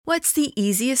What's the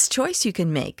easiest choice you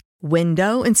can make?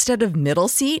 Window instead of middle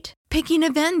seat? Picking a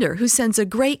vendor who sends a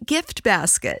great gift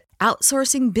basket?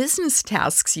 Outsourcing business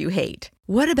tasks you hate?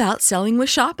 What about selling with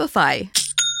Shopify?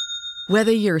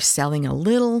 Whether you're selling a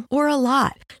little or a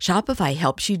lot, Shopify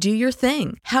helps you do your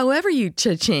thing, however you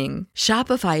cha-ching.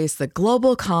 Shopify is the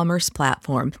global commerce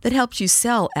platform that helps you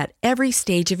sell at every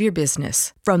stage of your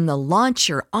business. From the launch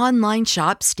your online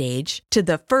shop stage to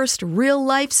the first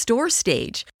real-life store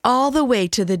stage, all the way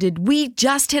to the did we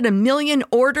just hit a million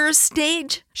orders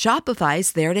stage.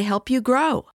 Shopify's there to help you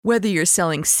grow. Whether you're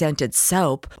selling scented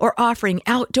soap or offering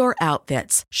outdoor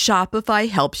outfits, Shopify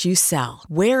helps you sell.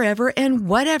 Wherever and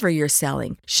whatever you're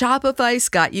selling, Shopify's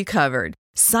got you covered.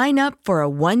 Sign up for a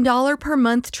 $1 per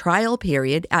month trial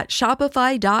period at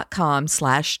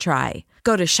shopify.com/try.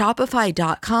 Go to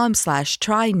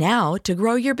shopify.com/try now to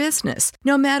grow your business,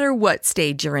 no matter what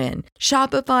stage you're in.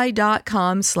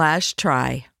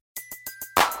 Shopify.com/try.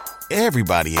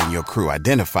 Everybody in your crew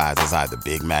identifies as either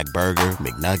Big Mac Burger,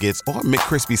 McNuggets, or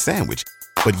McCrispy Sandwich.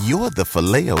 But you're the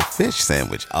Filet-O-Fish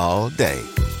Sandwich all day.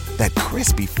 That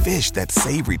crispy fish, that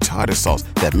savory tartar sauce,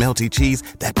 that melty cheese,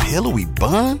 that pillowy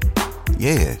bun.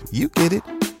 Yeah, you get it.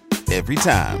 Every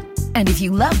time. And if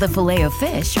you love the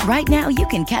Filet-O-Fish, right now you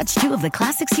can catch two of the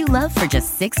classics you love for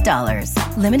just $6.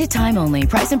 Limited time only.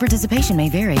 Price and participation may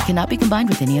vary. Cannot be combined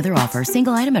with any other offer.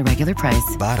 Single item at regular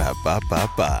price.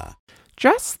 Ba-da-ba-ba-ba.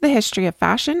 Dress, the History of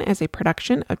Fashion is a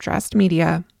production of Dressed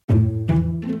Media.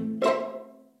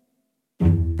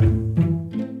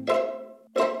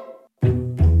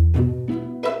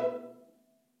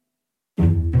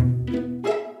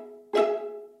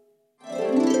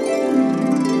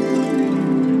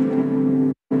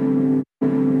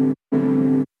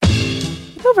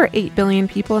 With over 8 billion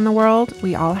people in the world,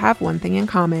 we all have one thing in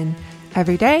common.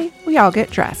 Every day, we all get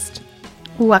dressed.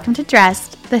 Welcome to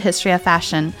Dressed, the History of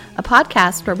Fashion, a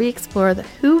podcast where we explore the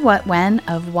who, what, when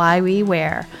of why we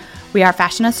wear. We are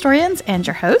fashion historians and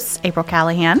your hosts, April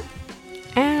Callahan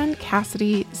and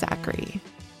Cassidy Zachary.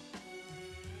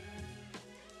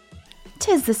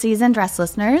 'Tis the season, dress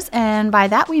listeners, and by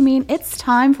that we mean it's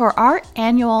time for our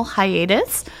annual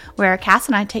hiatus, where Cass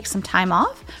and I take some time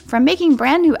off from making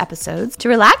brand new episodes to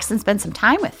relax and spend some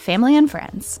time with family and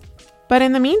friends. But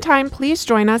in the meantime, please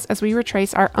join us as we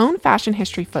retrace our own fashion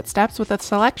history footsteps with a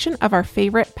selection of our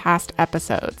favorite past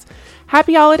episodes.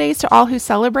 Happy holidays to all who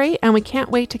celebrate, and we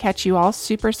can't wait to catch you all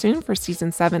super soon for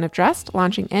Season 7 of Dressed,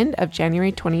 launching end of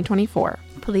January 2024.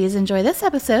 Please enjoy this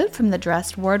episode from the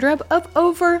Dressed wardrobe of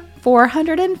over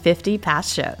 450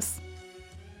 past shows.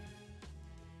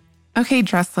 Okay,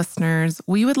 Dress listeners,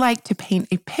 we would like to paint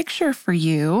a picture for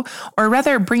you, or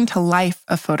rather bring to life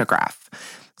a photograph.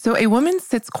 So a woman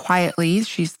sits quietly,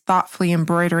 she's thoughtfully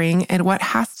embroidering in what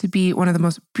has to be one of the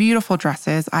most beautiful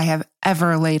dresses I have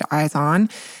ever laid eyes on.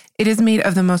 It is made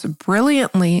of the most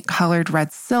brilliantly colored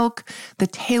red silk. The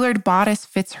tailored bodice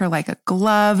fits her like a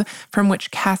glove, from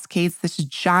which cascades this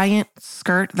giant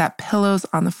skirt that pillows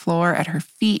on the floor at her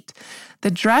feet.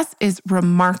 The dress is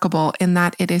remarkable in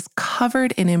that it is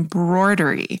covered in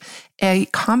embroidery, a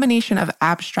combination of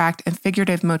abstract and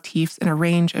figurative motifs in a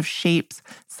range of shapes,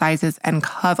 sizes, and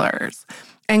colors.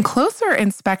 And closer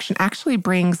inspection actually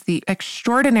brings the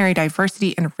extraordinary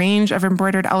diversity and range of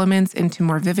embroidered elements into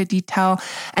more vivid detail.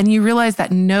 And you realize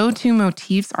that no two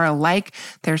motifs are alike.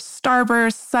 There's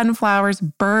starbursts, sunflowers,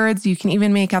 birds. You can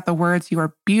even make out the words, "You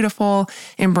are beautiful,"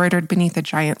 embroidered beneath a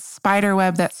giant spider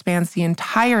web that spans the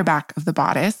entire back of the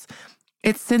bodice.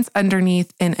 It sits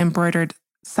underneath an embroidered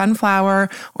sunflower,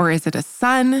 or is it a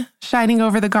sun shining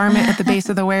over the garment at the base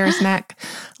of the wearer's neck?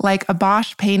 Like a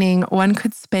Bosch painting, one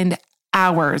could spend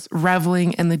hours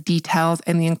reveling in the details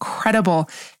and the incredible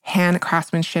hand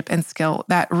craftsmanship and skill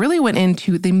that really went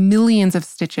into the millions of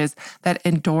stitches that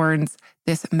adorns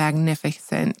this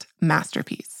magnificent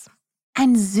masterpiece.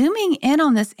 And zooming in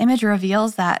on this image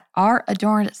reveals that our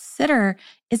adorned sitter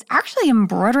is actually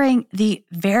embroidering the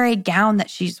very gown that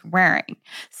she's wearing.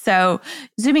 So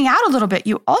zooming out a little bit,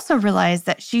 you also realize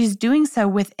that she's doing so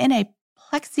within a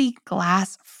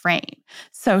plexiglass frame.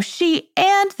 So she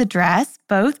and the dress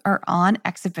both are on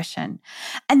exhibition.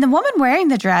 And the woman wearing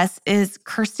the dress is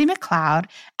Kirstie Macleod,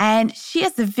 and she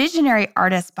is the visionary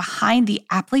artist behind the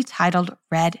aptly titled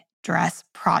Red Dress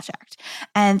Project.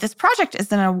 And this project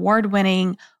is an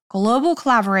award-winning global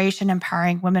collaboration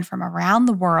empowering women from around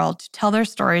the world to tell their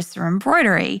stories through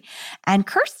embroidery. And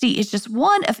Kirstie is just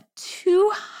one of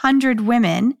 200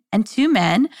 women and 2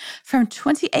 men from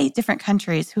 28 different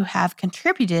countries who have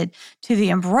contributed to the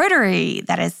embroidery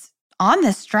that is on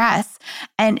this dress.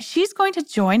 And she's going to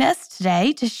join us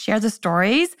today to share the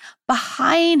stories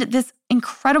behind this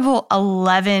incredible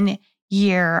 11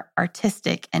 year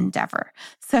artistic endeavor.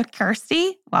 So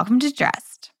Kirstie, welcome to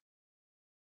Dressed.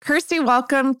 Kirstie,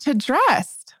 welcome to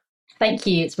Dressed. Thank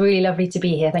you. It's really lovely to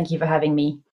be here. Thank you for having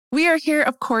me. We are here,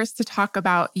 of course, to talk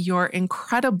about your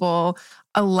incredible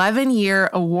 11-year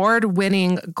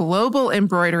award-winning global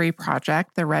embroidery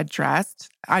project, The Red Dress.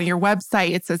 On your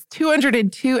website, it says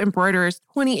 202 embroiderers,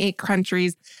 28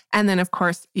 countries. And then, of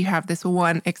course, you have this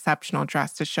one exceptional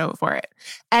dress to show for it.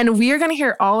 And we are going to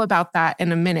hear all about that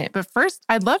in a minute. But first,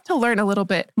 I'd love to learn a little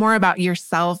bit more about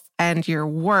yourself and your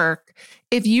work.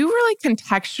 If you really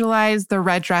contextualize the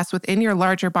red dress within your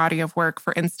larger body of work,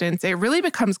 for instance, it really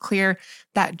becomes clear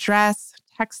that dress,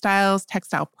 textiles,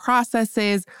 textile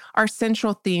processes are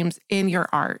central themes in your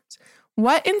art.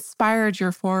 What inspired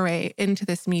your foray into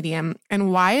this medium,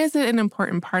 and why is it an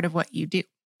important part of what you do?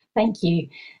 Thank you.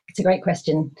 It's a great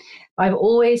question. I've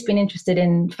always been interested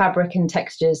in fabric and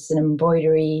textures and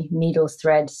embroidery, needles,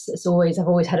 threads. I've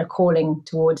always had a calling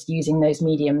towards using those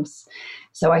mediums.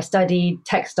 So I studied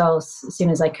textiles as soon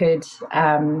as I could,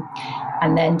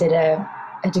 and then did a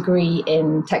degree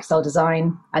in textile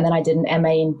design. And then I did an MA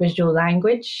in visual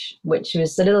language, which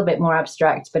was a little bit more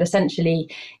abstract, but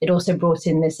essentially it also brought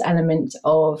in this element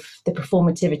of the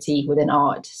performativity within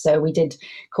art. So we did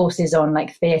courses on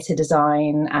like theatre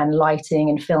design and lighting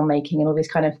and filmmaking and all these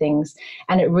kind of things.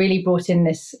 And it really brought in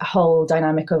this whole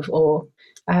dynamic of, or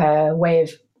way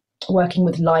of working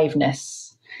with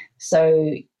liveness.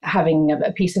 So having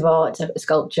a piece of art, a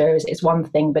sculpture is one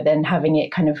thing, but then having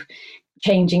it kind of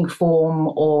changing form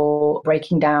or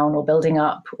breaking down or building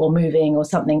up or moving or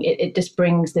something, it just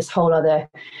brings this whole other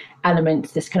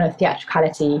element, this kind of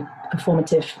theatricality,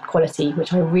 performative quality,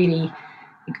 which I really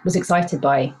was excited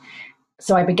by.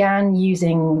 So I began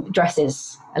using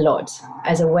dresses a lot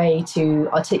as a way to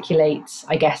articulate,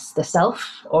 I guess, the self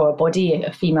or a body,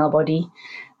 a female body.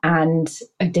 And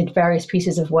I did various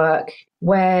pieces of work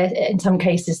where in some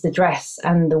cases the dress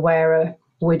and the wearer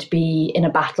would be in a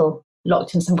battle,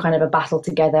 locked in some kind of a battle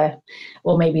together,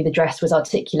 or maybe the dress was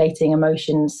articulating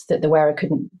emotions that the wearer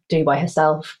couldn't do by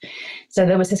herself. So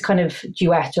there was this kind of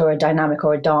duet or a dynamic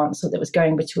or a dance that was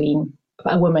going between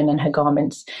a woman and her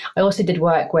garments. I also did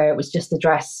work where it was just the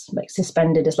dress like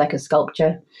suspended as like a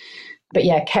sculpture. But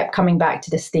yeah, kept coming back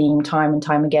to this theme time and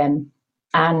time again.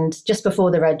 And just before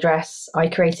the red dress, I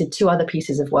created 2 other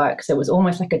pieces of work. So it was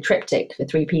almost like a triptych for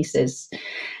 3 pieces.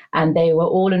 And they were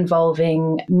all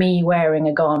involving me wearing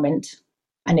a garment,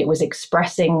 and it was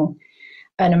expressing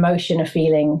an emotion, a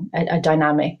feeling, a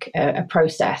dynamic, a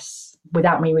process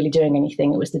without me really doing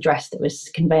anything. It was the dress that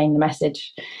was conveying the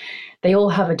message. They all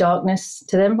have a darkness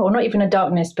to them, or not even a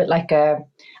darkness, but like an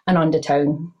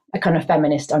undertone, a kind of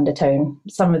feminist undertone.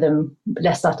 Some of them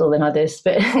less subtle than others,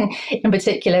 but in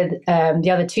particular,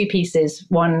 the other 2 pieces,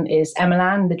 one is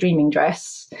Emmeline, the Dreaming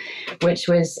Dress, which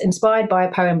was inspired by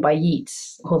a poem by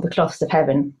Yeats called The Cloths of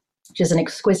Heaven, which is an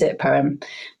exquisite poem.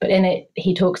 But in it,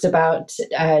 he talks about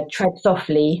tread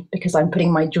softly because I'm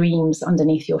putting my dreams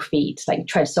underneath your feet, like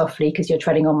tread softly because you're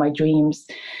treading on my dreams.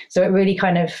 So it really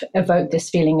kind of evoked this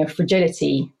feeling of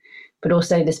fragility, but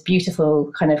also this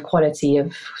beautiful kind of quality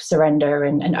of surrender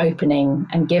and opening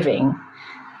and giving,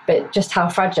 but just how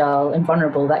fragile and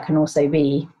vulnerable that can also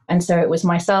be. And so it was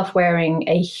myself wearing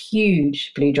a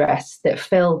huge blue dress that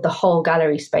filled the whole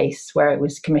gallery space where it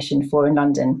was commissioned for in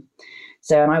London.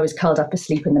 So, and I was curled up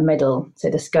asleep in the middle. So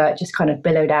the skirt just kind of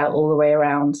billowed out all the way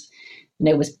around. And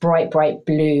it was bright, bright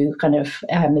blue, kind of,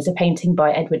 there's a painting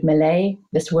by Edward Millay,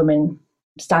 this woman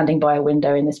standing by a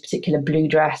window in this particular blue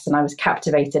dress, and I was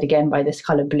captivated again by this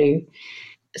color blue.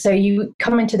 So you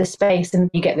come into the space and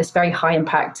you get this very high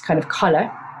impact kind of color,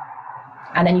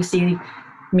 and then you see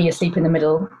me asleep in the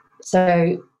middle.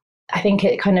 So I think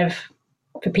it kind of,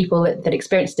 for people that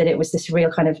experienced it, it was this real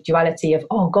kind of duality of,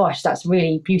 oh gosh, that's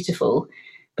really beautiful.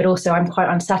 But also I'm quite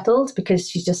unsettled because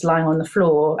she's just lying on the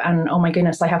floor and, oh my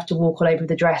goodness, I have to walk all over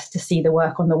the dress to see the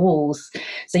work on the walls.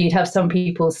 So you'd have some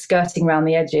people skirting around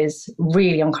the edges,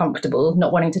 really uncomfortable,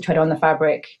 not wanting to tread on the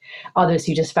fabric. Others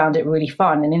who just found it really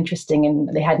fun and interesting and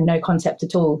they had no concept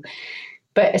at all.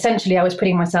 But essentially I was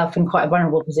putting myself in quite a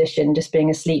vulnerable position, just being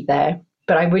asleep there.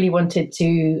 But I really wanted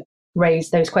to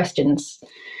raise those questions.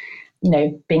 You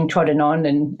know, being trodden on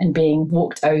and being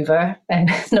walked over, and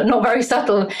not very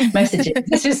subtle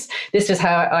messages. This was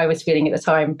how I was feeling at the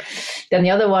time. Then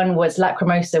the other one was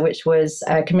Lacrimosa, which was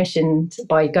commissioned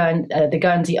by the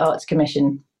Guernsey Arts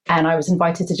Commission. And I was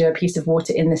invited to do a piece of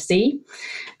water in the sea.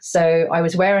 So I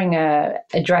was wearing a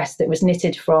dress that was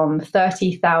knitted from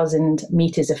 30,000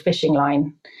 meters of fishing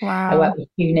line. Wow. I worked with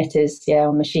 2 knitters,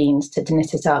 on machines to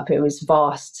knit it up. It was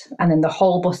vast. And then the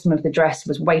whole bottom of the dress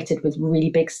was weighted with really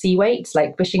big sea weights,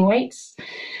 like fishing weights.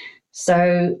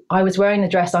 So I was wearing the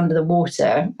dress under the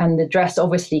water, and the dress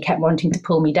obviously kept wanting to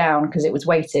pull me down because it was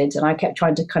weighted, and I kept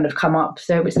trying to kind of come up.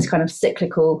 So it was this kind of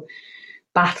cyclical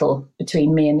battle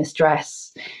between me and this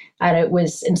dress. And it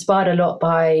was inspired a lot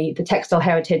by the textile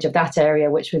heritage of that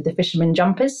area, which were the fishermen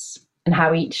jumpers, and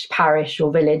how each parish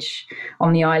or village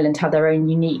on the island had their own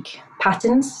unique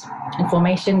patterns and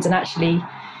formations. And actually,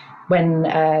 when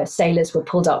sailors were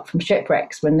pulled up from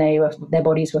shipwrecks, when their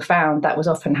bodies were found, that was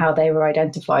often how they were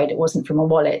identified. It wasn't from a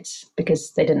wallet,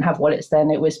 because they didn't have wallets then.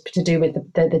 It was to do with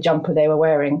the jumper they were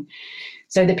wearing.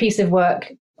 So the piece of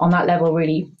work on that level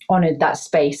really honoured that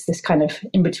space, this kind of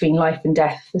in between life and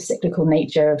death, the cyclical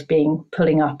nature of being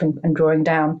pulling up and drawing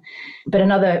down. But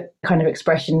another kind of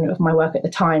expression of my work at the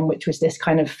time, which was this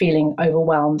kind of feeling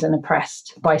overwhelmed and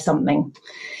oppressed by something.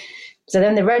 So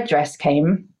then the red dress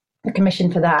came, a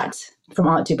commission for that from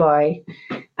Art Dubai.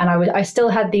 And I still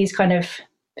had these kind of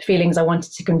feelings I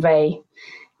wanted to convey.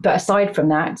 But aside from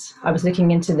that, I was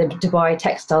looking into the Dubai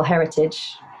textile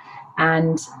heritage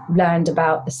and learned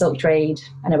about the silk trade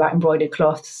and about embroidered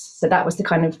cloths. So that was the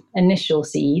kind of initial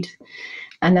seed.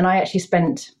 And then I actually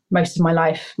spent most of my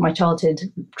life, my childhood,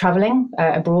 traveling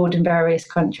abroad in various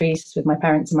countries with my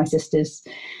parents and my sisters.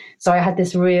 So I had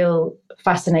this real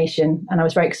fascination, and I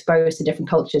was very exposed to different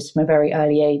cultures from a very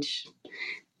early age.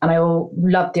 And I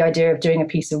loved the idea of doing a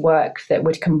piece of work that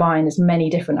would combine as many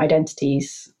different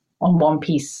identities on one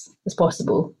piece as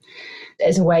possible,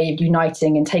 as a way of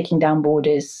uniting and taking down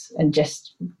borders and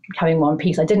just having one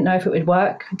piece. I didn't know if it would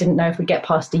work. I didn't know if we'd get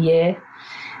past a year.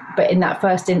 But in that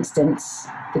first instance,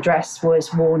 the dress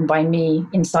was worn by me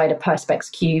inside a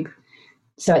Perspex cube.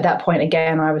 So at that point,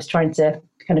 again, I was trying to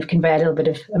kind of convey a little bit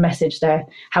of a message there.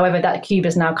 However, that cube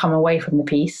has now come away from the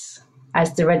piece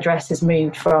as the red dress has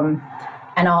moved from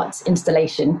an art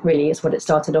installation, really, is what it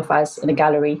started off as in a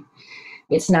gallery.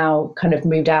 It's now kind of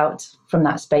moved out from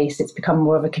that space. It's become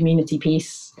more of a community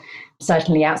piece,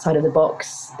 certainly outside of the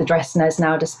box. The dress is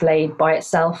now displayed by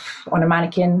itself on a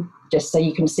mannequin, just so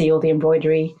you can see all the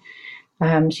embroidery.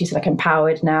 She's like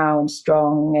empowered now and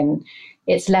strong. And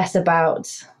it's less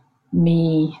about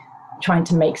me trying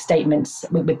to make statements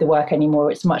with the work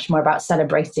anymore. It's much more about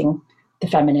celebrating the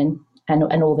feminine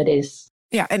and all that is.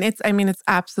 Yeah. And it's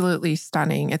absolutely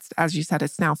stunning. It's, as you said,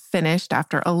 it's now finished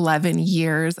after 11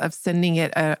 years of sending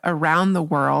it around the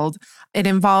world. It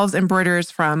involves embroiderers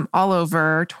from all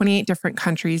over 28 different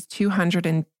countries,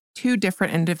 202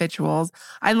 different individuals.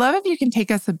 I'd love if you can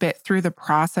take us a bit through the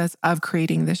process of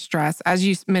creating this dress. As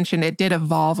you mentioned, it did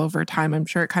evolve over time. I'm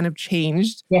sure it kind of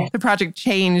changed. Yeah. The project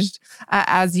changed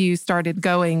as you started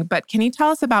going. But can you tell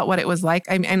us about what it was like?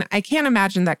 And I can't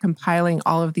imagine that compiling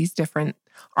all of these different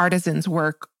artisans'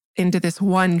 work into this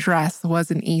one dress was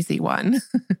an easy one.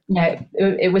 No,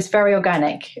 it was very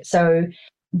organic. So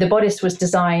the bodice was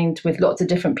designed with lots of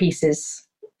different pieces,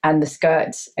 and the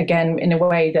skirt, again, in a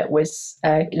way that was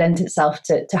lent itself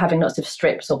to having lots of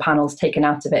strips or panels taken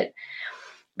out of it.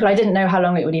 But I didn't know how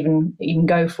long it would even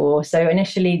go for. So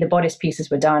initially the bodice pieces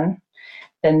were done,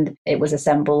 then it was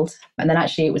assembled, and then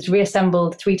actually it was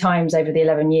reassembled 3 times over the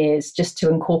 11 years just to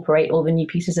incorporate all the new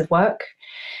pieces of work.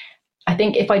 I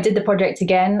think if I did the project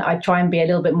again, I'd try and be a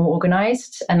little bit more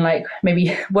organized and like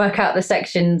maybe work out the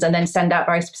sections and then send out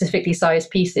very specifically sized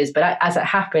pieces. But as it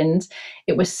happened,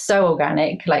 it was so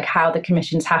organic, like how the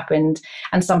commissions happened.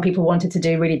 And some people wanted to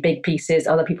do really big pieces.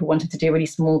 Other people wanted to do really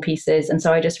small pieces. And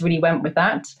so I just really went with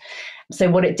that. So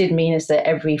what it did mean is that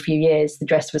every few years, the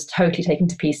dress was totally taken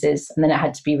to pieces and then it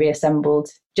had to be reassembled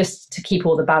just to keep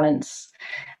all the balance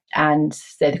and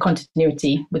the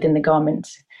continuity within the garment.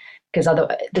 Because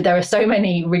there are so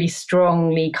many really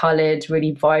strongly coloured,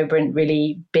 really vibrant,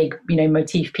 really big,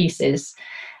 motif pieces.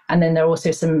 And then there are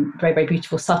also some very, very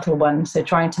beautiful, subtle ones. So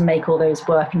trying to make all those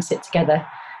work and sit together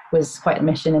was quite a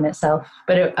mission in itself,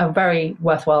 but a very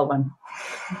worthwhile one.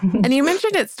 And you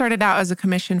mentioned it started out as a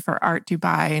commission for Art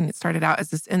Dubai, and it started out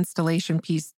as this installation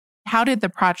piece. How did the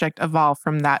project evolve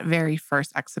from that very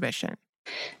first exhibition?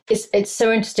 It's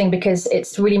so interesting because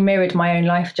it's really mirrored my own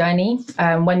life journey.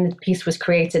 When the piece was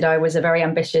created, I was a very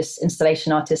ambitious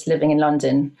installation artist living in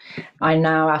London. I'm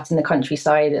now out in the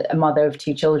countryside, a mother of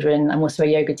 2 children. I'm also a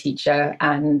yoga teacher,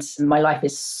 and my life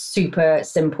is super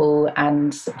simple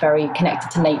and very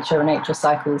connected to nature and natural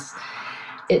cycles.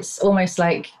 It's almost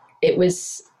like it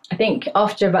was, I think,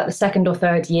 after about the 2nd or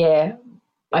 3rd year,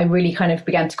 I really kind of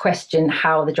began to question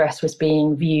how the dress was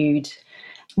being viewed,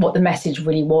 what the message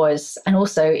really was. And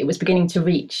also it was beginning to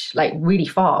reach like really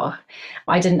far.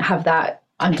 I didn't have that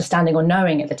understanding or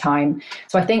knowing at the time.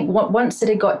 So I think once it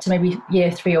had got to maybe year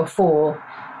 3 or 4,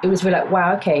 it was really like,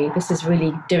 wow, okay, this is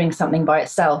really doing something by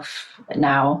itself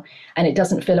now. And it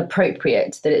doesn't feel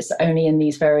appropriate that it's only in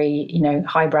these very,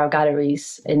 highbrow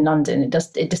galleries in London. It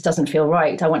just doesn't feel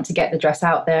right. I want to get the dress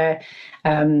out there.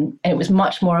 And it was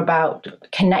much more about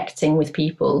connecting with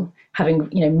people, having,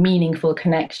 meaningful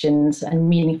connections and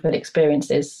meaningful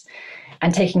experiences,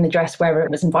 and taking the dress wherever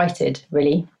it was invited,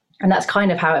 really. And that's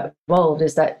kind of how it evolved,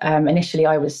 is that initially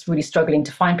I was really struggling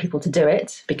to find people to do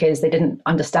it because they didn't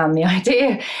understand the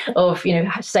idea of,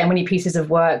 so many pieces of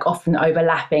work, often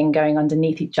overlapping, going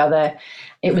underneath each other.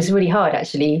 It was really hard,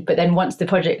 actually. But then once the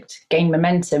project gained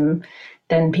momentum,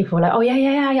 then people were like, oh,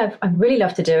 yeah, I'd really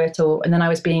love to do it. And then I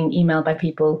was being emailed by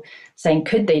people saying,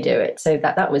 could they do it? So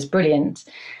that was brilliant.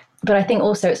 But I think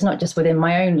also it's not just within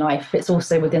my own life, it's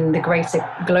also within the greater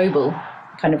global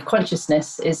kind of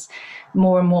consciousness. Is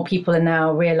more and more people are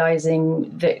now realizing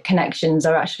that connections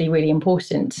are actually really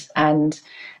important. And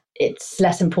it's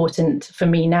less important for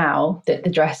me now that the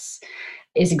dress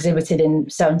is exhibited in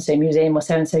so-and-so museum or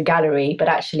so-and-so gallery, but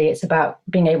actually it's about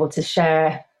being able to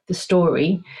share the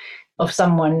story of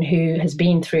someone who has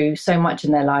been through so much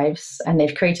in their lives and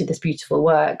they've created this beautiful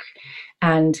work,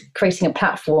 and creating a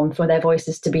platform for their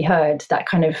voices to be heard. That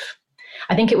kind of,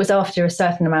 I think it was after a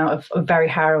certain amount of very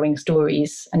harrowing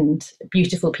stories and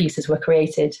beautiful pieces were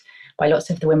created by lots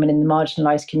of the women in the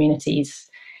marginalised communities,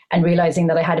 and realising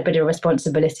that I had a bit of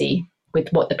responsibility with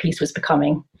what the piece was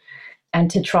becoming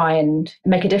and to try and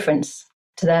make a difference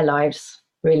to their lives,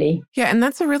 really. Yeah, and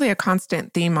that's really a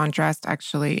constant theme on Dressed,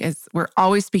 actually, is we're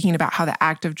always speaking about how the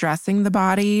act of dressing the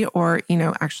body, or,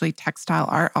 actually textile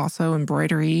art, also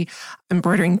embroidering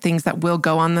things that will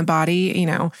go on the body.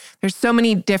 There's so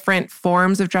many different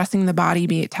forms of dressing the body,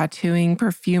 be it tattooing,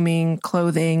 perfuming,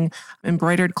 clothing,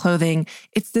 embroidered clothing.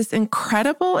 It's this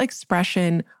incredible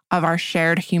expression of our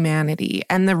shared humanity.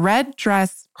 And the Red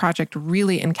Dress project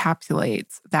really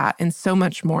encapsulates that and so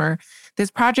much more. This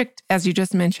project, as you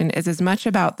just mentioned, is as much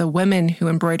about the women who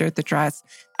embroidered the dress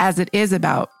as it is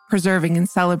about preserving and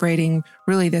celebrating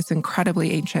really this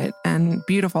incredibly ancient and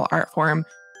beautiful art form.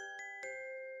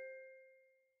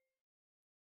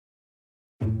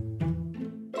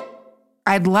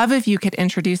 I'd love if you could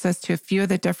introduce us to a few of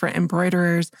the different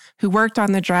embroiderers who worked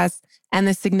on the dress and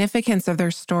the significance of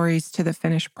their stories to the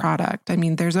finished product. I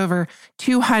mean, there's over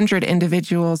 200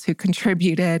 individuals who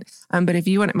contributed, but if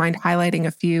you wouldn't mind highlighting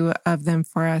a few of them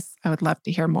for us, I would love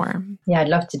to hear more. Yeah, I'd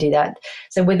love to do that.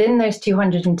 So within those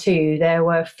 202, there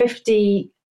were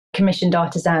 50 commissioned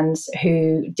artisans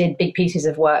who did big pieces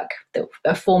of work that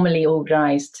are formally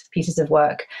organised pieces of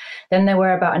work. Then there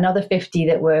were about another 50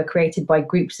 that were created by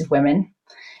groups of women.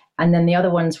 And then the other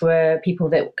ones were people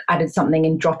that added something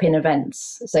in drop-in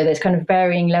events. So there's kind of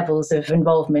varying levels of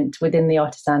involvement within the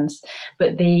artisans.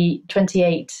 But the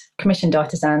 28 commissioned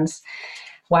artisans,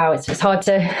 wow, it's hard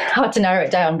to narrow it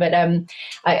down. But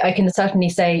I can certainly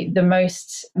say the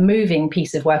most moving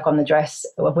piece of work on the dress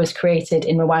was created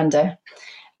in Rwanda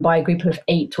by a group of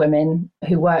 8 women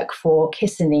who work for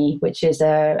Kirstie, which is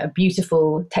a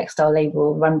beautiful textile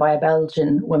label run by a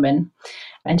Belgian woman.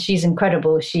 And she's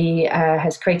incredible. She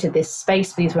has created this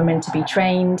space for these women to be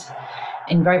trained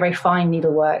in very, very fine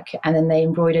needlework. And then they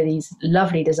embroider these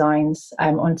lovely designs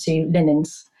onto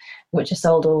linens, which are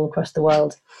sold all across the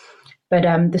world.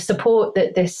 But the support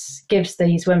that this gives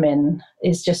these women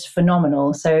is just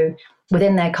phenomenal. So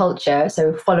within their culture,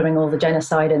 so following all the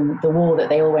genocide and the war that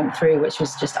they all went through, which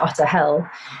was just utter hell,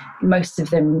 most of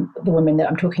them, the women that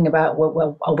I'm talking about,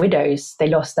 are widows. They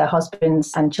lost their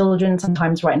husbands and children,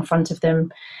 sometimes right in front of them.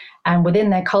 And within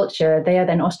their culture, they are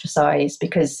then ostracized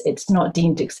because it's not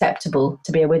deemed acceptable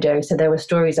to be a widow. So there were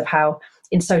stories of how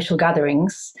in social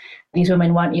gatherings, these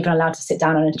women weren't even allowed to sit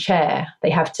down on a chair. They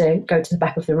have to go to the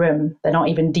back of the room. They're not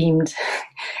even deemed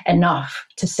enough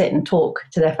to sit and talk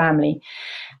to their family.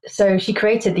 So she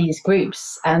created these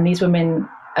groups, and these women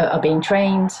are being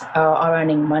trained, are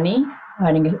earning money,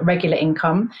 earning a regular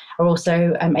income, are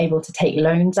also able to take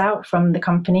loans out from the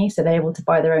company. So they're able to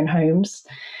buy their own homes,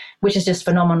 which is just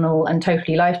phenomenal and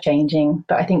totally life-changing.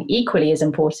 But I think equally as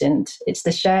important, it's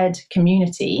the shared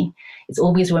community. It's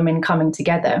all these women coming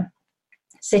together,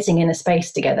 sitting in a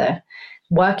space together,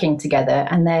 working together,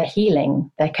 and they're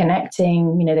healing, they're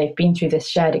connecting, they've been through this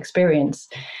shared experience.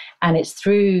 And it's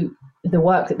through the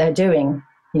work that they're doing,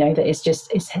 that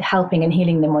it's helping and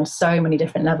healing them on so many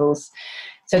different levels.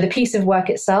 So the piece of work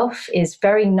itself is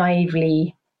very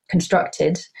naively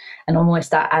constructed, and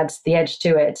almost that adds the edge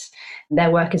to it.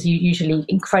 Their work is usually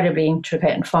incredibly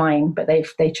intricate and fine, but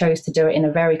they chose to do it in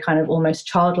a very kind of almost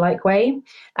childlike way.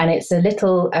 And it's a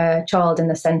little child in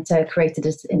the center created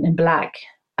in black,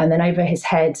 And then over his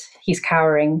head, he's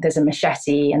cowering. There's a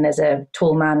machete and there's a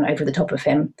tall man over the top of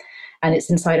him. And it's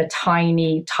inside a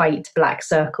tiny, tight black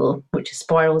circle, which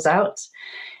spirals out.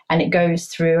 And it goes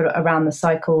through around the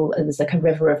cycle. There's like a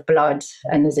river of blood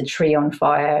and there's a tree on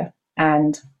fire.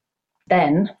 And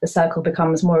then the circle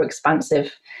becomes more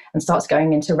expansive and starts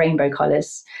going into rainbow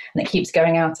colors. And it keeps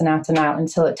going out and out and out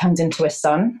until it turns into a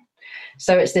sun.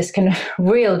 So it's this kind of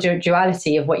real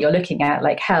duality of what you're looking at,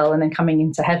 like hell and then coming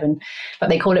into heaven. But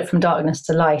they call it from darkness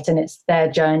to light. And it's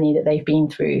their journey that they've been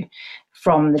through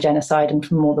from the genocide and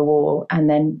from all the war, and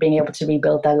then being able to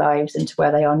rebuild their lives into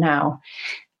where they are now.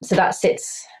 So that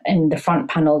sits in the front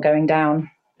panel going down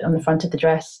on the front of the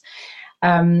dress.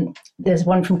 There's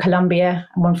one from Colombia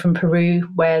and one from Peru,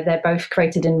 where they're both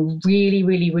created in really,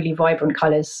 really, really vibrant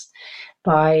colors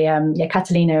by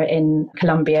Catalina in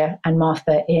Colombia and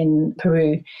Martha in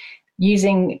Peru,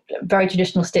 using very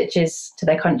traditional stitches to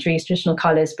their countries, traditional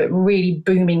colors, but really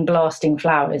booming, blasting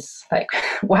flowers. Like,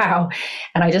 wow.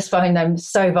 And I just find them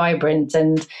so vibrant.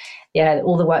 And yeah,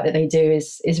 all the work that they do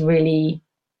is really,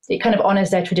 it kind of honors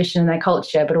their tradition and their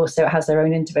culture, but also it has their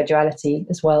own individuality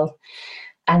as well.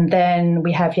 And then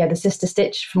we have, the Sister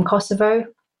Stitch from Kosovo.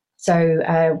 So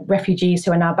refugees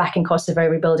who are now back in Kosovo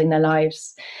rebuilding their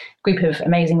lives, group of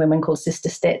amazing women called Sister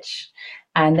Stitch.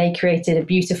 And they created a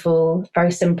beautiful,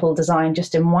 very simple design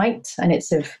just in white. And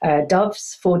it's of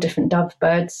doves, 4 different dove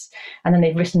birds. And then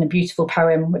they've written a beautiful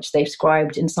poem, which they've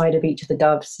scribed inside of each of the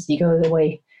doves as you go the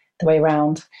way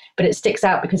around. But it sticks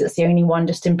out because it's the only one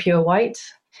just in pure white,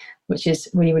 which is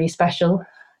really, really special.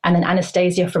 And then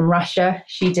Anastasia from Russia,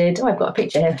 she did, I've got a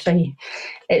picture here, I'll show you.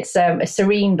 It's a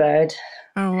serene bird.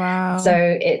 Oh, wow. So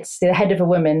it's the head of a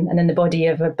woman and then the body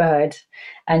of a bird.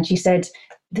 And she said,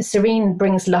 the serene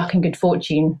brings luck and good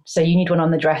fortune. So you need one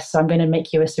on the dress. So I'm going to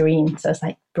make you a serene. So it's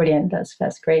like, brilliant.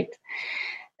 That's great.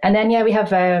 And then, we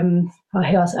have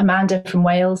Amanda from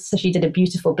Wales. So she did a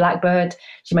beautiful blackbird.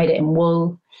 She made it in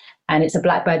wool. And it's a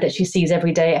blackbird that she sees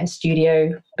every day at her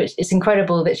studio. But it's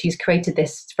incredible that she's created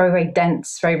this very, very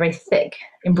dense, very, very thick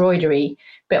embroidery,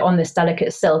 but on this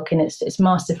delicate silk, and it's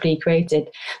masterfully created.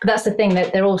 But that's the thing,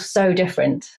 that they're all so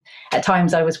different. At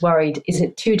times I was worried, is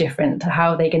it too different?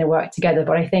 How are they going to work together?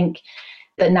 But I think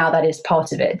that now that is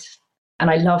part of it. And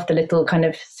I love the little kind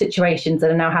of situations that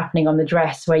are now happening on the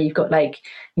dress, where you've got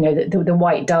the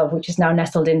white dove, which is now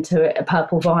nestled into a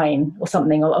purple vine or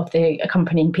something of the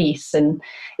accompanying piece. And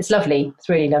it's lovely. It's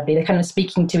really lovely. They're kind of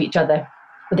speaking to each other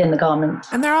within the garment.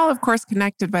 And they're all, of course,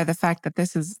 connected by the fact that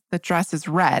the dress is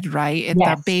red, right? Yes.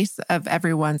 The base of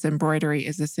everyone's embroidery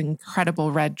is this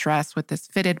incredible red dress with this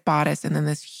fitted bodice and then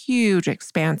this huge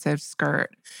expansive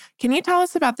skirt. Can you tell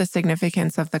us about the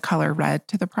significance of the color red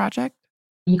to the project?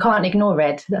 You can't ignore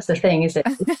red. That's the thing, is it?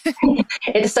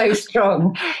 It's so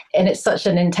strong and it's such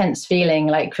an intense feeling.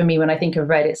 Like for me, when I think of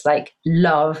red, it's like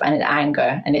love and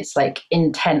anger, and it's like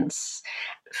intense.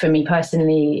 For me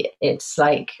personally, it's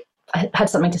like I had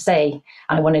something to say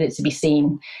and I wanted it to be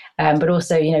seen. But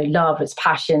also, love, it's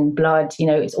passion, blood,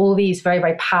 it's all these very,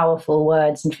 very powerful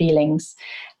words and feelings.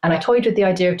 And I toyed with the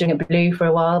idea of doing it blue for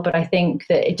a while, but I think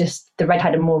that the red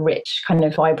had a more rich, kind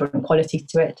of vibrant quality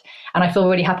to it. And I feel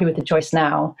really happy with the choice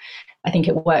now. I think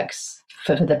it works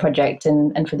for the project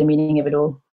and for the meaning of it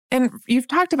all. And you've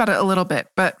talked about it a little bit,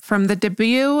 but from the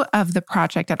debut of the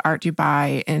project at Art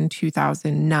Dubai in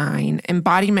 2009,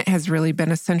 embodiment has really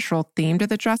been a central theme to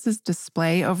the dress's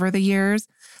display over the years.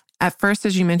 At first,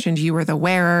 as you mentioned, you were the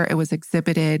wearer. It was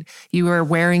exhibited. You were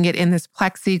wearing it in this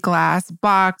plexiglass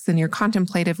box, and you're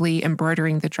contemplatively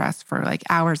embroidering the dress for like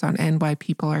hours on end while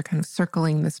people are kind of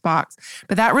circling this box.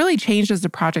 But that really changed as the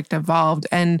project evolved.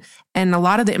 And a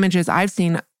lot of the images I've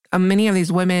seen, many of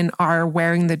these women are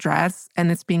wearing the dress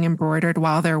and it's being embroidered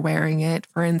while they're wearing it,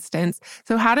 for instance.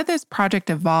 So how did this project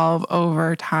evolve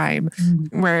over time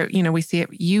where, we see it,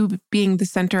 you being the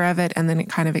center of it and then it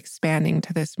kind of expanding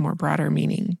to this more broader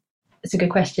meaning? It's a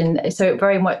good question. So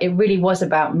it really was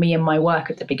about me and my work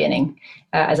at the beginning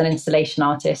as an installation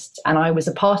artist. And I was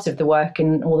a part of the work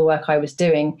and all the work I was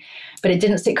doing, but it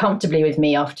didn't sit comfortably with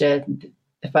me after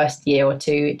the first year or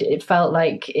two. It felt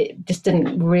like it just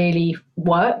didn't really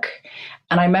work.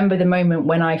 And I remember the moment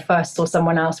when I first saw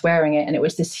someone else wearing it, and it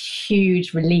was this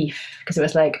huge relief because it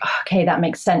was like, okay, that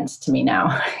makes sense to me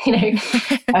now.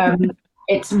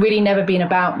 It's really never been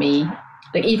about me.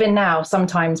 Like even now,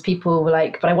 sometimes people were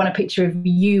like, but I want a picture of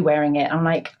you wearing it. I'm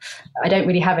like, I don't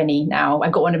really have any now.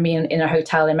 I've got one of me in a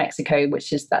hotel in Mexico,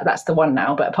 which is that's the one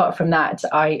now. But apart from that,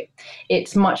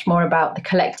 it's much more about the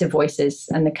collective voices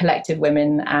and the collective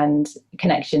women and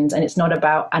connections. And it's not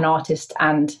about an artist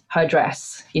and her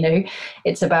dress,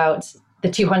 It's about the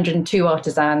 202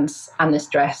 artisans and this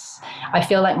dress. I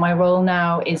feel like my role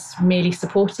now is merely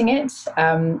supporting it.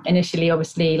 Initially,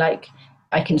 obviously, like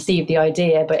I conceived the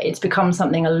idea, but it's become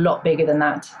something a lot bigger than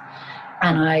that.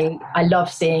 And I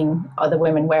love seeing other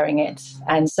women wearing it.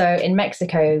 And so in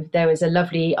Mexico, there was a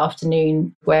lovely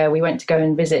afternoon where we went to go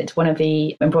and visit one of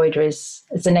the embroiderers,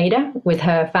 Zenaida, with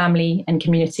her family and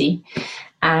community.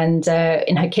 And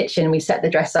in her kitchen, we set the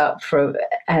dress up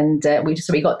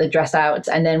we got the dress out.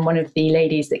 And then one of the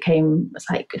ladies that came was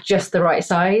like just the right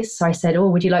size. So I said, "Oh,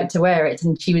 would you like to wear it?"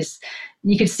 And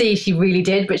you could see she really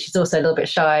did, but she's also a little bit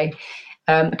shy.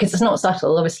 Because it's not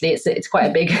subtle, obviously. It's quite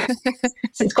a big,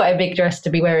 it's quite a big dress to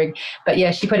be wearing. But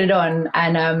yeah, she put it on,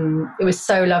 and it was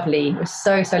so lovely. It was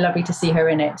so lovely to see her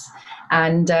in it.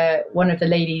 And one of the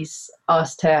ladies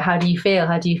asked her, "How do you feel?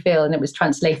 How do you feel?" And it was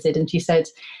translated, and she said,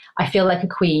 "I feel like a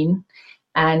queen,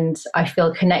 and I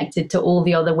feel connected to all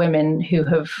the other women who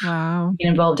have been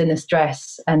involved in this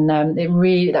dress." And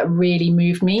that really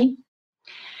moved me.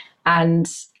 And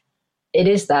it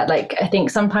is that, like, I think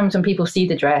sometimes when people see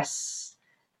the dress,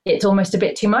 it's almost a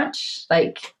bit too much.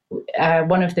 Like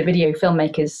one of the video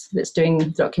filmmakers that's doing the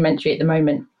documentary at the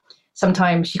moment,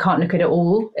 sometimes she can't look at it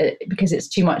all because it's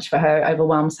too much for her,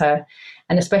 overwhelms her.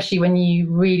 And especially when you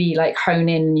really like hone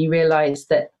in and you realize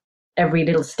that every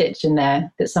little stitch in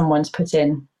there that someone's put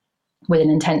in with an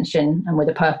intention and with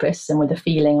a purpose and with a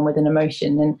feeling and with an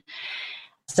emotion. And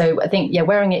so I think,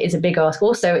 wearing it is a big ask.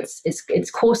 Also,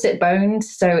 it's corset boned,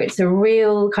 so it's a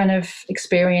real kind of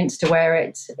experience to wear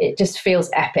it. It just feels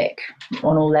epic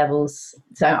on all levels.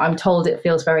 So I'm told it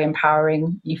feels very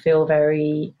empowering. You feel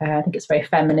very, I think it's very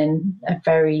feminine,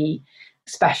 very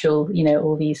special,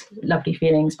 all these lovely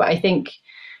feelings. But I think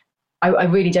I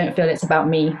really don't feel it's about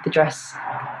me, the dress.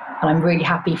 And I'm really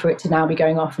happy for it to now be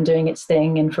going off and doing its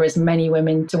thing, and for as many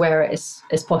women to wear it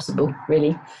as possible,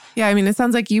 really. Yeah, I mean, it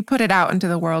sounds like you put it out into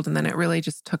the world, and then it really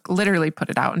just literally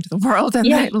put it out into the world, and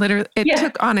it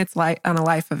took on a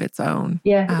life of its own.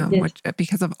 Yeah,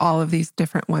 because of all of these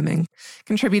different women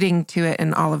contributing to it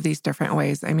in all of these different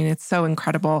ways. I mean, it's so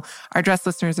incredible. Our dress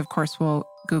listeners, of course, will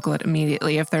Google it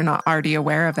immediately if they're not already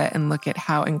aware of it, and look at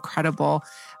how incredible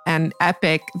and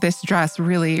epic this dress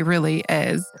really, really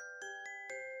is.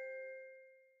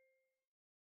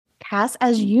 Cass,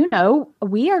 as you know,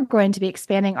 we are going to be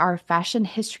expanding our fashion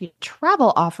history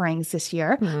travel offerings this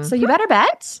year. Mm-hmm. So you better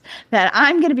bet that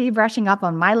I'm going to be brushing up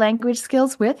on my language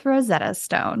skills with Rosetta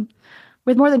Stone.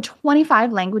 With more than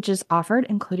 25 languages offered,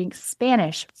 including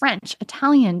Spanish, French,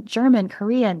 Italian, German,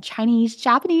 Korean, Chinese,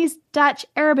 Japanese, Dutch,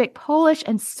 Arabic, Polish,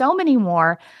 and so many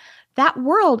more, that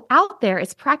world out there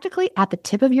is practically at the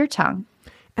tip of your tongue.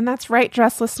 And that's right,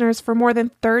 dress listeners. For more than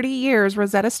 30 years,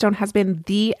 Rosetta Stone has been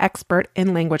the expert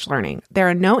in language learning. There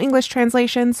are no English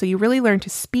translations, so you really learn to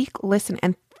speak, listen,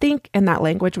 and think in that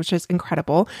language, which is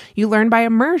incredible. You learn by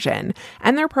immersion,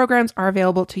 and their programs are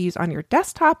available to use on your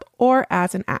desktop or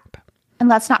as an app. And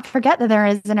let's not forget that there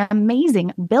is an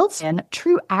amazing built-in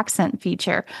true accent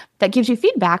feature that gives you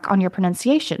feedback on your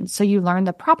pronunciation, so you learn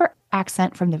the proper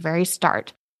accent from the very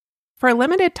start. For a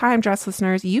limited time, dress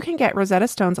listeners, you can get Rosetta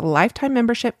Stone's lifetime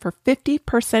membership for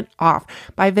 50% off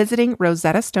by visiting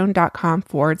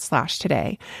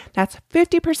rosettastone.com/today. That's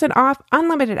 50% off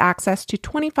unlimited access to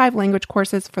 25 language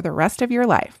courses for the rest of your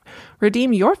life.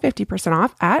 Redeem your 50%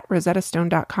 off at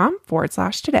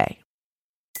rosettastone.com/today.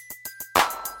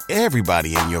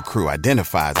 Everybody in your crew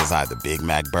identifies as either Big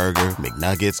Mac Burger,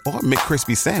 McNuggets, or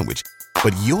McCrispy Sandwich.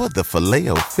 But you're the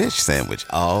Filet-O-Fish Sandwich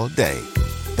all day.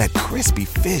 That crispy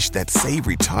fish, that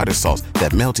savory tartar sauce,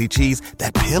 that melty cheese,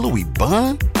 that pillowy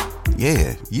bun.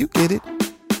 Yeah, you get it.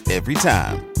 Every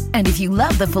time. And if you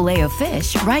love the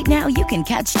Filet-O-Fish, right now you can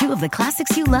catch two of the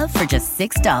classics you love for just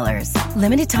 $6.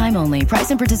 Limited time only.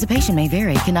 Price and participation may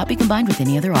vary. Cannot be combined with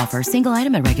any other offer. Single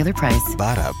item at regular price.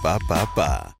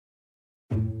 Ba-da-ba-ba-ba.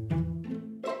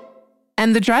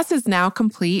 And the dress is now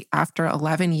complete after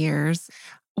 11 years.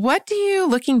 What do you,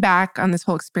 looking back on this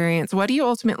whole experience, what do you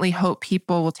ultimately hope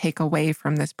people will take away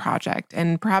from this project?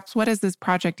 And perhaps what has this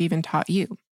project even taught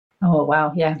you? Oh,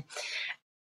 wow. Yeah.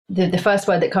 The first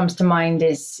word that comes to mind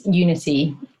is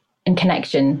unity, and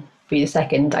connection be the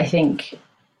second. I think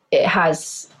it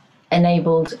has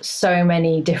enabled so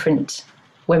many different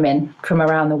women from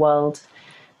around the world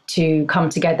to come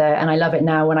together. And I love it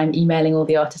now when I'm emailing all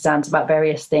the artisans about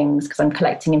various things, because I'm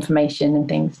collecting information and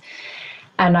things.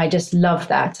 And I just love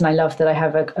that. And I love that I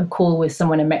have a call with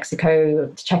someone in Mexico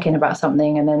to check in about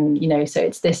something. And then, so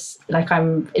it's this, like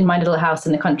I'm in my little house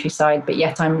in the countryside, but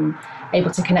yet I'm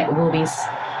able to connect with all these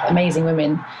amazing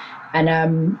women.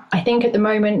 And I think at the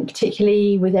moment,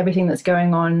 particularly with everything that's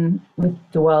going on with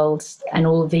the world and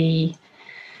all the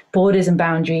borders and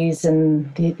boundaries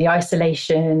and the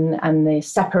isolation and the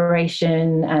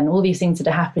separation and all these things that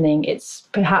are happening, it's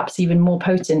perhaps even more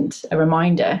potent a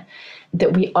reminder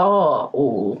that we are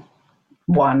all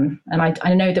one. And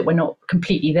I know that we're not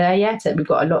completely there yet, that we've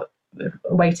got a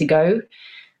way to go,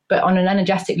 but on an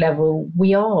energetic level,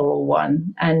 we are all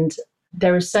one. And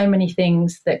there are so many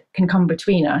things that can come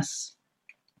between us,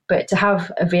 but to have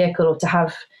a vehicle or to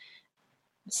have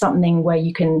something where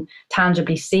you can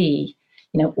tangibly see,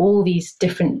 all these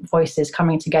different voices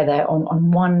coming together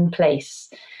on one place,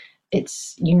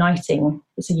 it's uniting.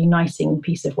 It's a uniting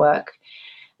piece of work.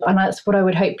 And that's what I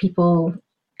would hope people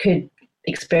could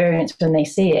experience when they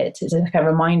see it. It's like a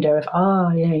reminder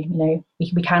of,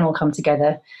 we can all come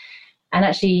together. And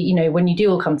actually, when you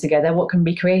do all come together, what can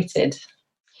be created?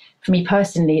 For me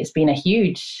personally, it's been a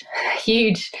huge,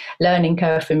 huge learning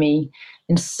curve for me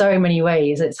in so many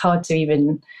ways. It's hard to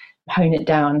even hone it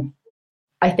down.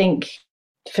 I think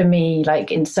for me,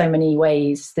 like in so many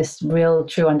ways, this real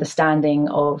true understanding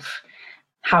of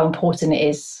how important it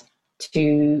is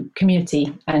to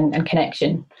community and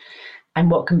connection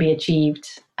and what can be achieved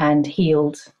and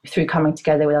healed through coming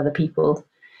together with other people.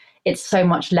 It's so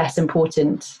much less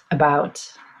important about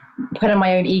kind of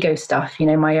my own ego stuff,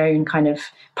 my own kind of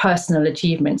personal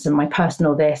achievements and my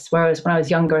personal this. Whereas when I was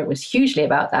younger, it was hugely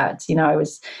about that. I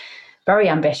was very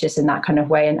ambitious in that kind of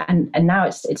way. And now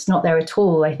it's not there at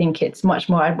all. I think it's much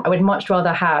more, I would much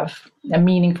rather have a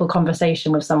meaningful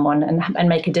conversation with someone and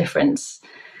make a difference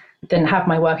than have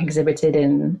my work exhibited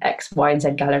in X, Y, and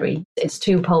Z gallery. It's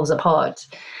two poles apart.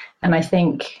 And I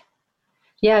think,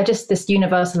 just this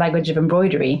universal language of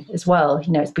embroidery as well.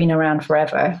 It's been around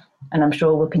forever, and I'm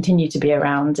sure will continue to be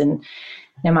around. And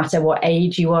no matter what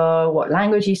age you are, what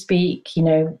language you speak,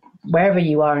 wherever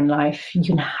you are in life, you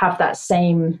can have that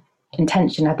same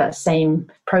intention, have that same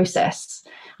process.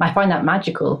 And I find that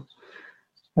magical.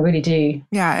 I really do.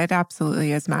 Yeah, it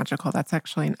absolutely is magical. That's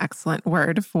actually an excellent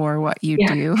word for what you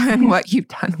do and what you've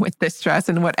done with this dress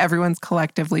and what everyone's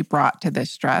collectively brought to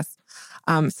this dress.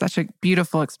 Such a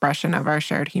beautiful expression of our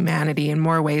shared humanity in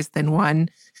more ways than one.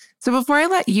 So before I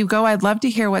let you go, I'd love to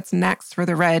hear what's next for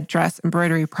the Red Dress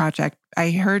Embroidery Project.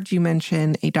 I heard you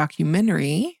mention a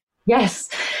documentary. Yes.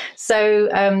 So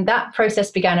that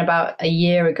process began about a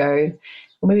year ago,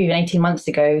 or maybe even 18 months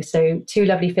ago. So two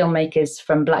lovely filmmakers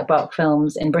from Black Bark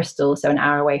Films in Bristol, so an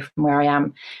hour away from where I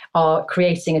am, are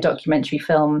creating a documentary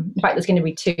film. In fact, there's going to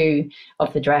be two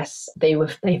of the dress. They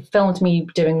filmed me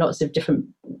doing lots of different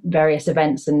various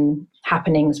events and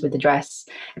happenings with the dress.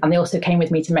 And they also came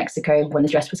with me to Mexico when the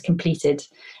dress was completed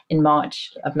in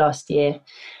March of last year.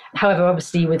 However,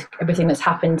 obviously, with everything that's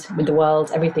happened with the world,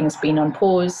 everything's been on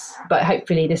pause. But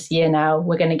hopefully this year now,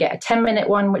 we're going to get a 10-minute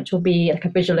one, which will be like a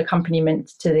visual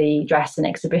accompaniment to the dress and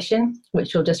exhibition,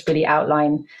 which will just really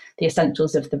outline the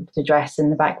essentials of the dress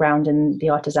and the background and the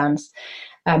artisans.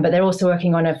 But they're also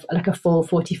working on a full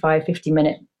 45,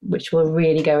 50-minute, which will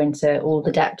really go into all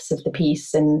the depths of the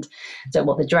piece and so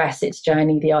the dress, its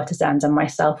journey, the artisans and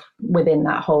myself within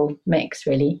that whole mix,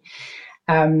 really.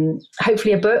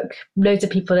 Hopefully a book. Loads of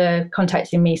people are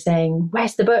contacting me saying,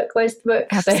 where's the book? Where's the book?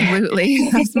 Absolutely.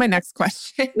 That's my next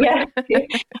question. Yeah.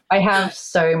 I have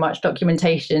so much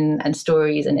documentation and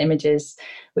stories and images,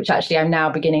 which actually I'm now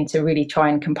beginning to really try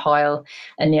and compile.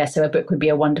 And so a book would be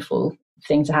a wonderful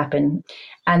thing to happen.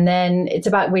 And then it's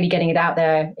about really getting it out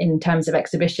there in terms of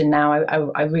exhibition now.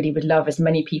 I really would love as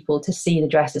many people to see the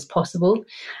dress as possible,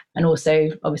 and also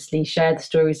obviously share the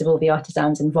stories of all the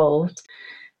artisans involved.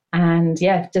 And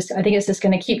I think it's just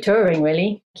going to keep touring,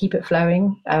 really, keep it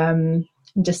flowing, and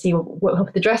just see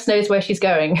what the dress knows where she's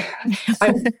going.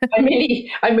 I'm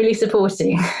really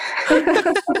supporting.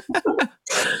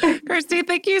 Kirstie,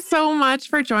 thank you so much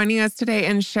for joining us today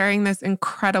and sharing this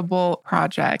incredible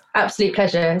project. Absolute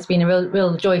pleasure. It's been a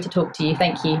real joy to talk to you.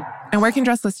 Thank you. And where can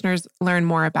dress listeners learn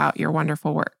more about your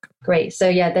wonderful work? Great.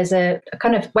 So there's a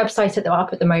kind of website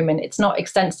up at the moment. It's not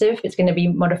extensive. It's going to be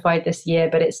modified this year,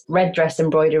 but it's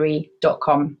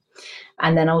reddressembroidery.com.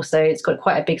 And then also it's got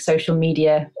quite a big social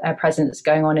media presence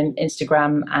going on in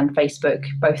Instagram and Facebook.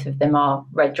 Both of them are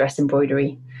Red Dress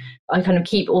Embroidery. I kind of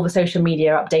keep all the social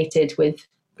media updated with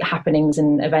happenings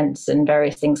and events and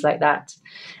various things like that.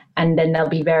 And then there'll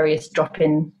be various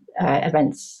drop-in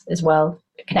events as well,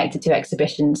 connected to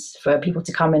exhibitions for people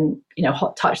to come and,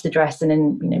 hot touch the dress and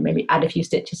then, maybe add a few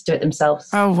stitches to it themselves.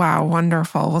 Oh, wow.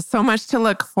 Wonderful. Well, so much to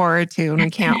look forward to, and we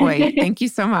can't wait. Thank you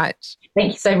so much.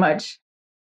 Thank you so much.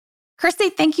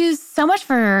 Kirstie, thank you so much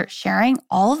for sharing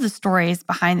all of the stories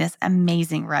behind this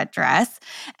amazing red dress.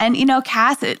 And,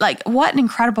 Cass, what an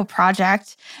incredible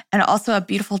project, and also a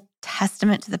beautiful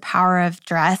testament to the power of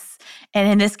dress. And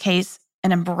in this case,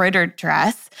 an embroidered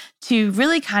dress to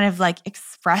really kind of like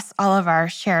express all of our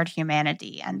shared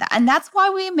humanity. And that's why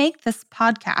we make this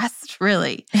podcast,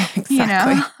 really. Exactly. You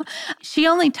know, she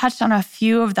only touched on a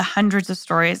few of the hundreds of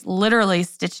stories literally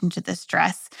stitched into this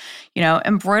dress. You know,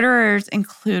 embroiderers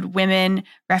include women,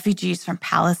 refugees from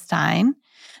Palestine,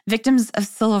 victims of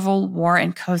civil war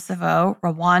in Kosovo,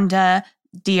 Rwanda,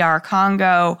 DR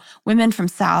Congo, women from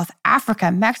South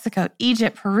Africa, Mexico,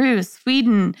 Egypt, Peru,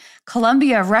 Sweden,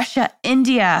 Colombia, Russia,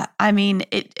 India. I mean,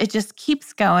 it just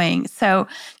keeps going. So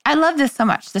I love this so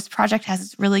much. This project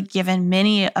has really given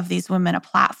many of these women a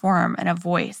platform and a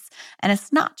voice. And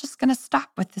it's not just going to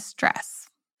stop with this dress.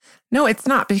 No, it's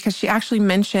not, because she actually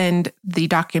mentioned the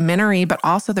documentary, but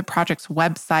also the project's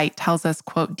website tells us,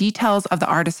 quote, details of the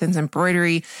artisan's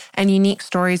embroidery and unique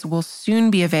stories will soon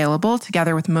be available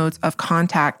together with modes of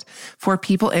contact for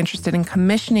people interested in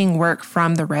commissioning work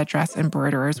from the red dress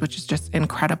embroiderers, which is just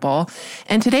incredible.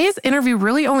 And today's interview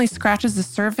really only scratches the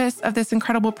surface of this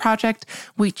incredible project,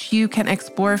 which you can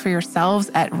explore for yourselves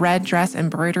at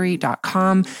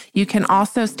reddressembroidery.com. You can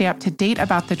also stay up to date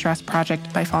about the dress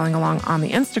project by following along on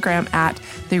the Instagram at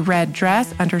the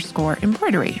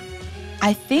reddress_embroidery.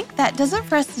 I think that does it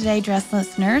for us today, dress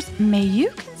listeners. May you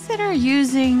consider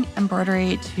using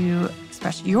embroidery to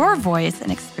express your voice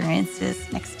and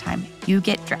experiences next time you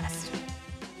get dressed.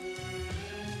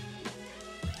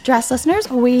 Dress listeners,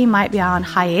 we might be on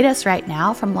hiatus right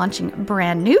now from launching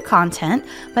brand new content,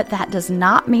 but that does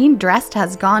not mean Dressed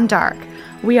has gone dark.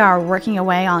 We are working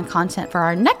away on content for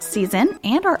our next season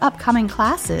and our upcoming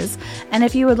classes, and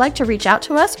if you would like to reach out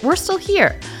to us, we're still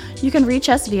here. You can reach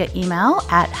us via email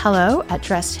at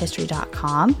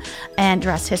hello@dressedhistory.com, and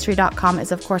dressedhistory.com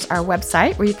is, of course, our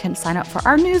website where you can sign up for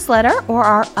our newsletter or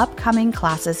our upcoming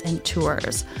classes and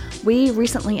tours. We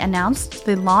recently announced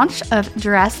the launch of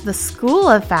Dress, the School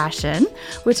of Fashion,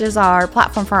 which is our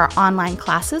platform for our online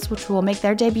classes, which will make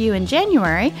their debut in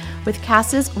January with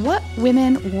Cass's What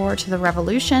Women Wore to the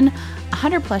Revolution,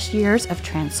 100 plus years of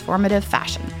transformative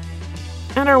fashion.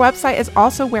 And our website is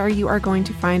also where you are going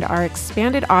to find our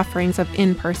expanded offerings of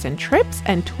in-person trips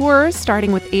and tours,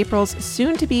 starting with April's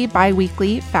soon-to-be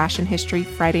bi-weekly Fashion History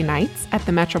Friday nights at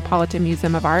the Metropolitan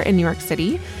Museum of Art in New York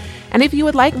City. And if you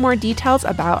would like more details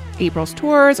about April's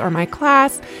tours or my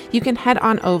class, you can head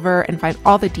on over and find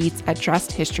all the deets at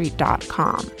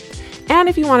dressedhistory.com. And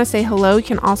if you want to say hello, you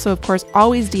can also, of course,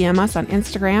 always DM us on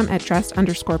Instagram at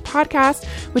dressed_podcast,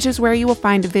 which is where you will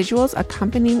find visuals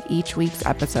accompanying each week's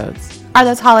episodes. Are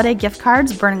those holiday gift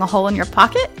cards burning a hole in your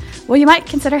pocket? Well, you might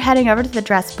consider heading over to the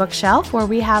Dress bookshelf, where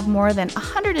we have more than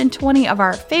 120 of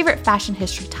our favorite fashion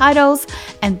history titles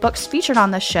and books featured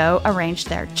on the show arranged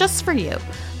there just for you.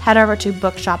 Head over to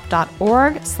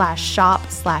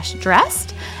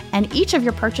bookshop.org/shop/dressed, and each of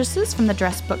your purchases from the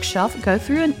Dress bookshelf go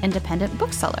through an independent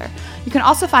bookseller. You can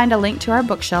also find a link to our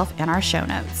bookshelf in our show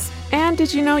notes. And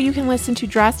did you know you can listen to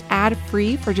Dressed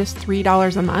ad-free for just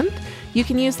 $3 a month? You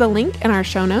can use the link in our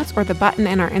show notes or the button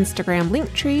in our Instagram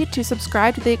link tree to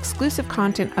subscribe to the exclusive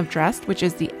content of Dressed, which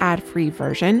is the ad-free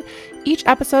version. Each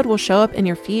episode will show up in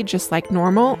your feed just like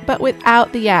normal, but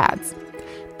without the ads.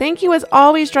 Thank you as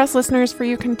always, Dress listeners, for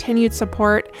your continued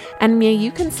support, and may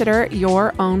you consider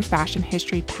your own fashion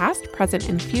history past, present,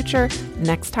 and future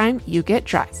next time you get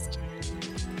dressed.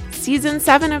 Season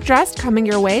 7 of Dressed coming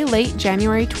your way late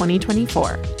January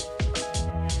 2024.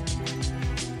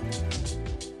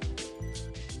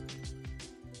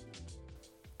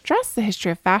 Dress, the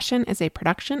History of Fashion is a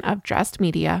production of Dressed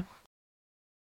Media.